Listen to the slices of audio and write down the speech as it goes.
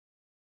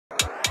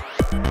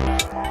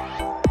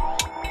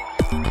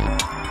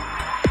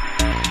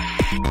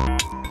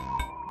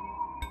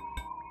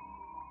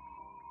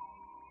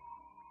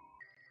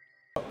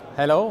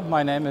Hello,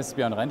 my name is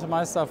Björn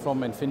Rentemeister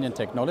from Infineon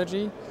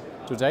Technology.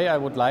 Today I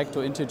would like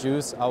to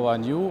introduce our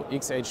new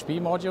XHP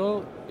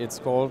module. It's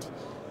called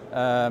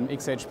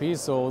XHP,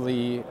 so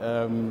the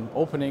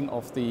opening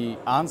of the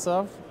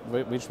answer,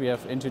 which we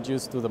have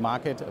introduced to the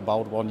market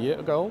about 1 year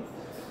ago.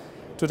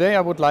 Today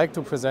I would like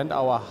to present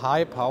our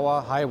high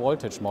power, high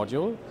voltage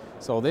module.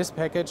 So this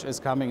package is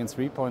coming in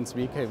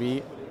 3.3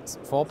 kV,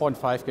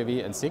 4.5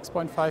 kV and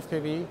 6.5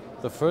 kV.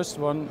 The first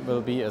one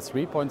will be a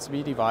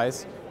 3.3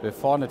 device with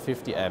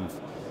 450 amp.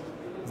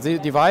 The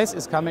device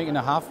is coming in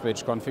a half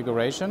bridge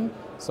configuration,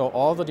 so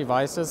all the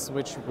devices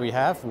which we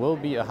have will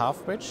be a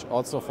half bridge.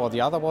 Also for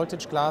the other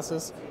voltage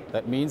classes,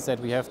 that means that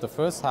we have the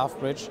first half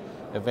bridge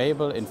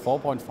available in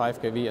 4.5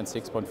 kV and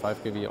 6.5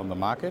 kV on the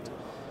market.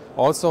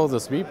 Also the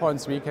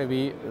 3.3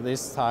 kV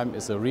this time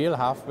is a real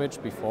half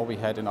bridge. Before we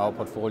had in our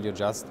portfolio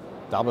just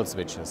double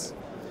switches.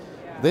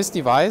 This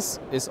device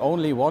is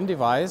only one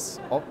device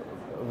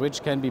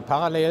which can be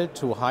parallel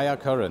to higher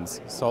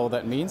currents. So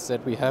that means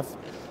that we have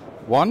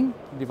one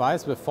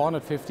device with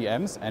 450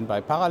 amps, and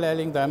by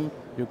paralleling them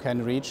you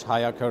can reach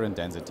higher current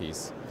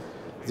densities.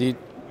 The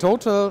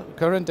total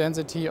current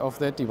density of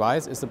that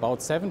device is about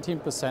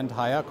 17%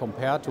 higher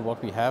compared to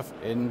what we have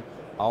in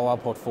our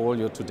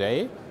portfolio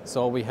today.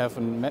 So we have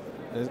an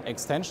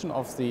extension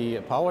of the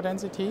power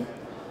density,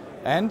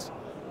 and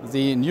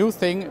the new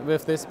thing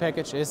with this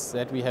package is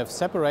that we have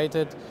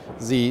separated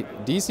the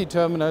DC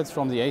terminals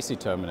from the AC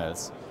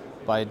terminals.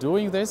 By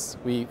doing this,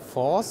 we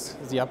force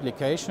the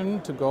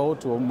application to go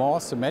to a more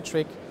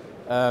symmetric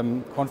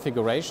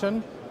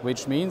configuration,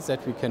 which means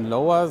that we can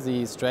lower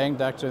the strain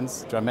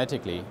inductance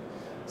dramatically.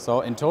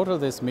 So in total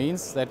this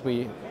means that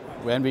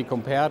when we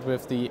compare it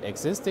with the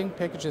existing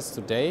packages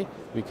today,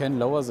 we can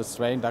lower the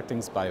strain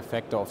inductance by a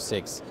factor of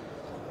 6.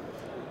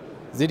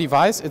 The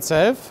device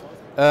itself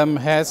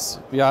has,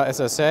 as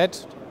I said,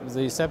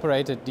 the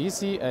separated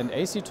DC and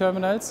AC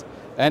terminals,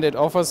 and it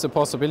offers the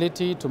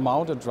possibility to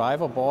mount a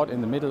driver board in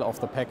the middle of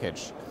the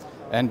package.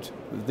 And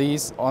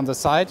these, on the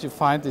side you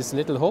find these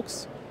little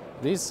hooks.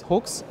 These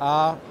hooks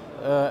are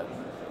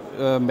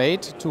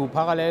made to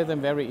parallel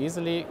them very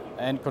easily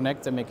and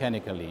connect them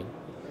mechanically.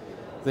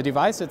 The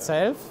device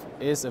itself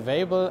is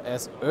available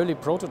as early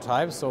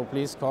prototype, so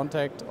please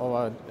contact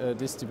our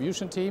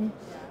distribution team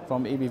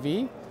from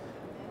EBV.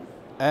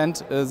 And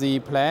the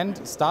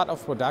planned start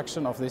of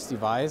production of this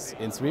device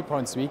in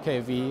 3.3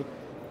 kV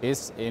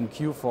is in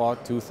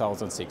Q4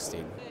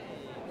 2016.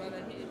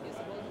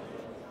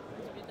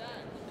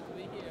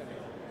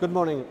 Good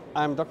morning,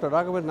 I am Dr.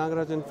 Raghavan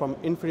Nagarajan from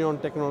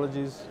Infineon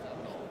Technologies.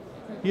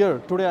 Here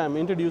today I am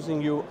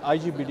introducing you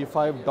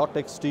IGBT5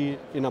 XT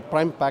in a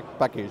PrimePACK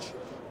package.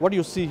 What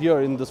you see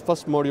here in this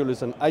first module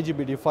is an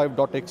IGBT5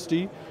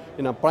 XT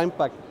in a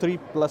PrimePACK 3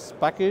 Plus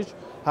package,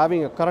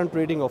 having a current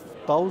rating of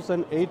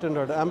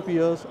 1800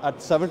 amperes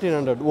at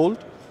 1700 volt,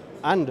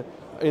 and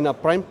in a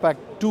PrimePACK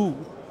 2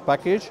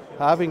 package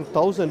having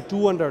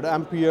 1200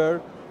 ampere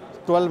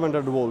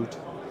 1200 volt.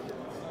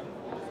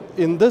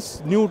 In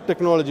this new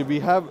technology we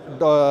have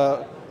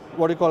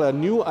what you call a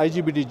new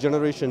IGBT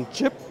generation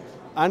chip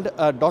and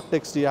a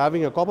 .XT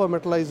having a copper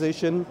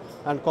metallization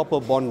and copper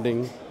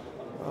bonding.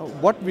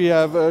 What we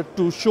have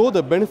to show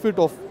the benefit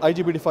of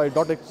IGBT5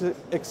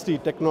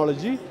 XT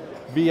technology,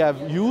 we have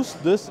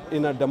used this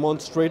in a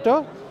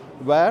demonstrator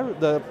where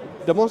the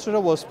demonstrator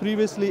was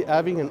previously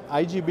having an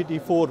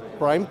IGBT4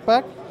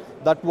 PrimePACK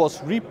that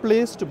was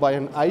replaced by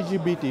an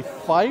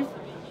IGBT5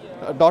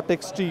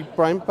 .XT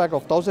PrimePACK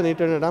of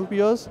 1800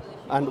 amperes,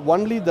 and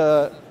only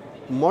the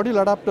module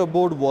adapter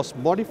board was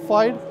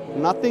modified,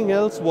 nothing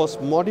else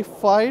was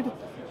modified,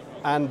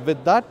 and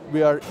with that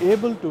we are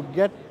able to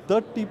get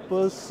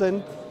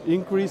 30%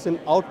 increase in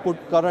output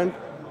current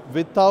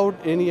without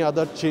any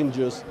other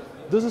changes.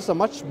 This is a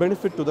much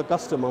benefit to the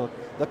customer.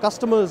 The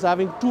customer is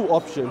having two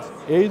options,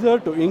 either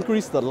to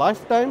increase the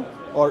lifetime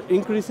or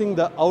increasing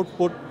the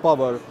output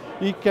power.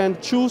 He can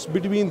choose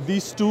between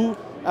these two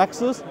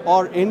axes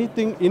or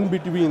anything in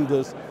between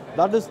this.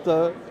 That is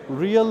the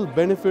real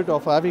benefit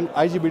of having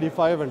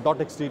IGBT5 and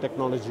 .XT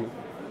technology.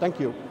 Thank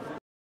you.